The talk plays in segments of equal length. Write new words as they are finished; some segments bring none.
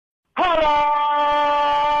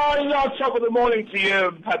Hello! Top of the morning to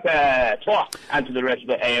you, Pepe, and to the rest of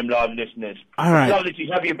the AM Live listeners. All right. It's lovely to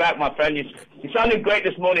have you back, my friend. You sounded great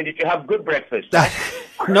this morning. Did you have good breakfast?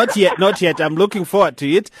 Not yet. I'm looking forward to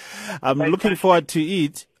it. I'm looking forward to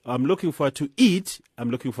eat.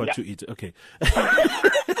 Okay.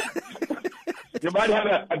 You might have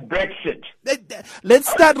a Brexit. Let's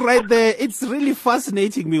start right there. It's really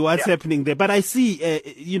fascinating me what's happening there. But I see,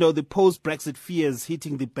 the post-Brexit fears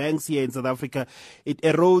hitting the banks here in South Africa. It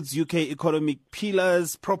erodes UK economic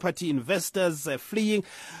pillars, property investors fleeing.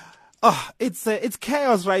 Oh, it's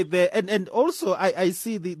chaos right there. And also I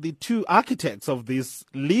see the two architects of this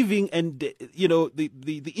leaving and,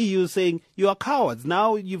 the EU saying, you are cowards.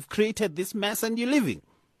 Now you've created this mess and you're leaving.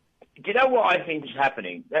 Do you know what I think is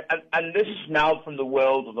happening? And this is now from the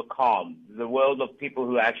world of the calm, the world of people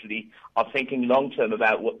who actually are thinking long-term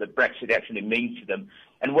about what the Brexit actually means to them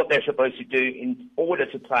and what they're supposed to do in order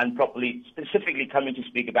to plan properly, specifically coming to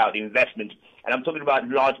speak about investment. And I'm talking about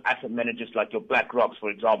large asset managers like your BlackRocks, for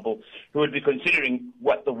example, who would be considering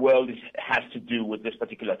what the world has to do with this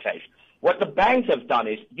particular case. What the banks have done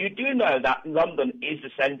is, you do know that London is the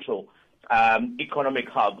central economic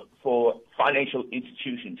hub for financial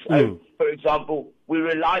institutions. So, for example, we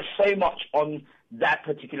rely so much on that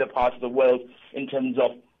particular part of the world in terms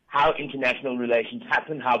of how international relations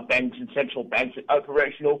happen, how banks and central banks are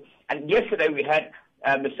operational. And yesterday we had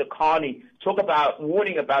Mr. Carney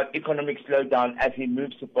warning about economic slowdown as he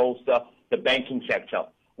moves to bolster the banking sector.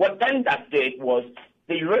 What then that did was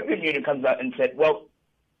the European Union comes out and said, well,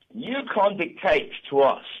 you can't dictate to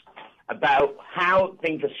us about how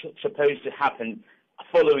things are supposed to happen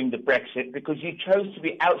following the Brexit because you chose to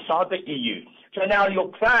be outside the EU. So now your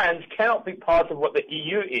plans cannot be part of what the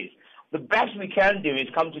EU is. The best we can do is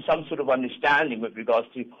come to some sort of understanding with regards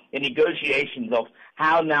to the negotiations of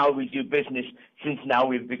how now we do business since now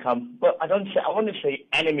we've become, well, I want to say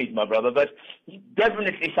enemies, my brother, but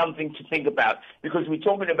definitely something to think about because we're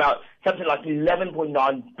talking about something like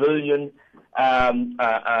 $11.9 billion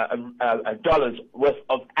dollars worth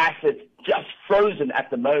of assets just frozen at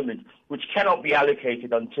the moment, which cannot be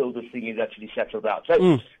allocated until this thing is actually settled out.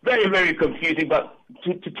 So very, very confusing. But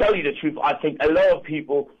to tell you the truth, I think a lot of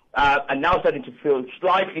people are now starting to feel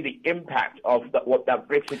slightly the impact of what that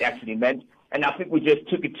Brexit actually meant. And I think we just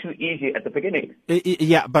took it too easy at the beginning.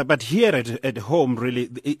 Yeah, but here at home, really,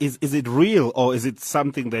 is it real or is it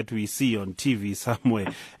something that we see on TV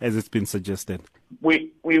somewhere, as it's been suggested?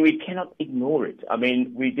 We cannot ignore it. I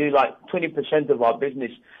mean, we do like 20% of our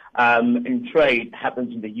business in trade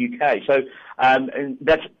happens in the UK. So and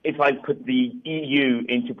that's if I put the EU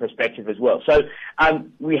into perspective as well. So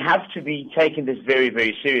we have to be taking this very,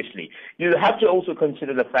 very seriously. You have to also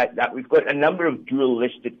consider the fact that we've got a number of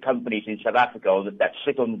dual-listed companies in South Africa that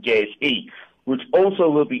sit on the JSE, which also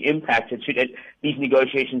will be impacted should these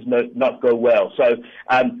negotiations not go well. So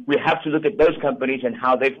we have to look at those companies and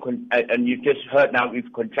how they've, and you've just heard now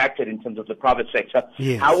we've contracted in terms of the private sector.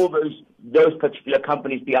 Yes. How will those particular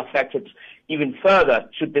companies be affected even further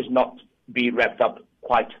should this not be wrapped up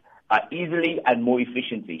quite easily and more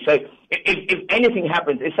efficiently? So if anything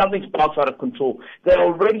happens, if something sparks out of control, there are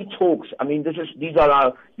already talks. I mean, these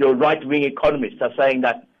are your right-wing economists are saying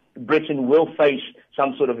that Britain will face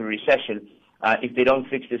some sort of a recession if they don't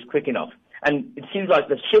fix this quick enough. And it seems like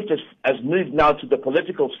the shift has moved now to the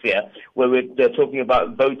political sphere, where they're talking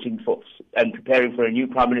about voting for and preparing for a new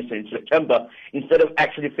prime minister in September, instead of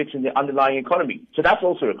actually fixing the underlying economy. So that's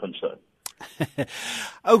also a concern.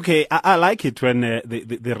 Okay, I like it when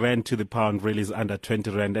the rand to the pound really is under 20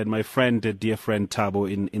 rand. And my friend, dear friend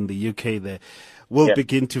Thabo in the UK there, will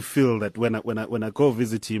begin to feel that when I go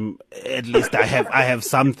visit him, at least I have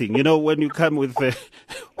something. You know, when you come with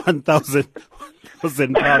 1,000 pounds,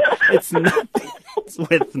 it's nothing. It's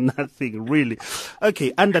worth nothing, really.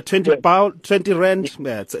 Okay, under 20 rand,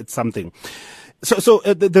 it's something. So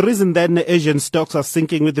the reason then Asian stocks are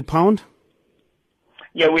sinking with the pound?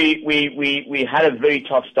 Yeah, we had a very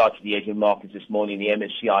tough start to the Asian markets this morning. The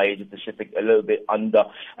MSCI Asia Pacific a little bit under.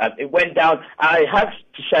 It went down. I have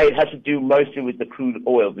to say it has to do mostly with the crude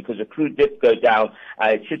oil because the crude did go down.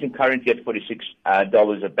 It's sitting currently at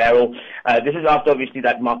 $46 a barrel. This is after obviously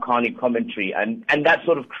that Mark Carney commentary, and that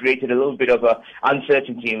sort of created a little bit of a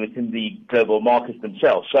uncertainty within the global markets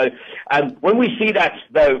themselves. So when we see that,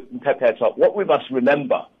 though, what we must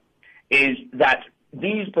remember is that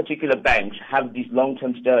these particular banks have these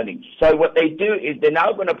long-term earnings. So what they do is they're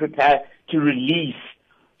now going to prepare to release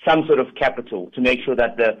some sort of capital to make sure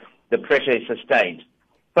that the pressure is sustained.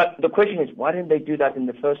 But the question is, why didn't they do that in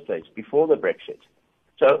the first place, before the Brexit?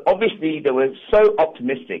 So obviously they were so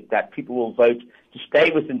optimistic that people will vote to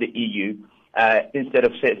stay within the EU, instead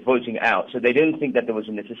of voting out. So they didn't think that there was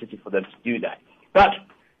a necessity for them to do that. But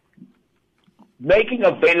making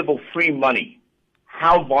available free money,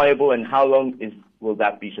 how viable and how long will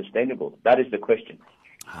that be sustainable? That is the question.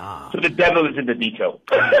 So the devil is in the detail.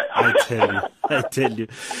 I tell you.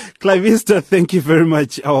 Clive, thank you very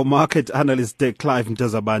much. Our market analyst, Clive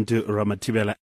Ramathibela.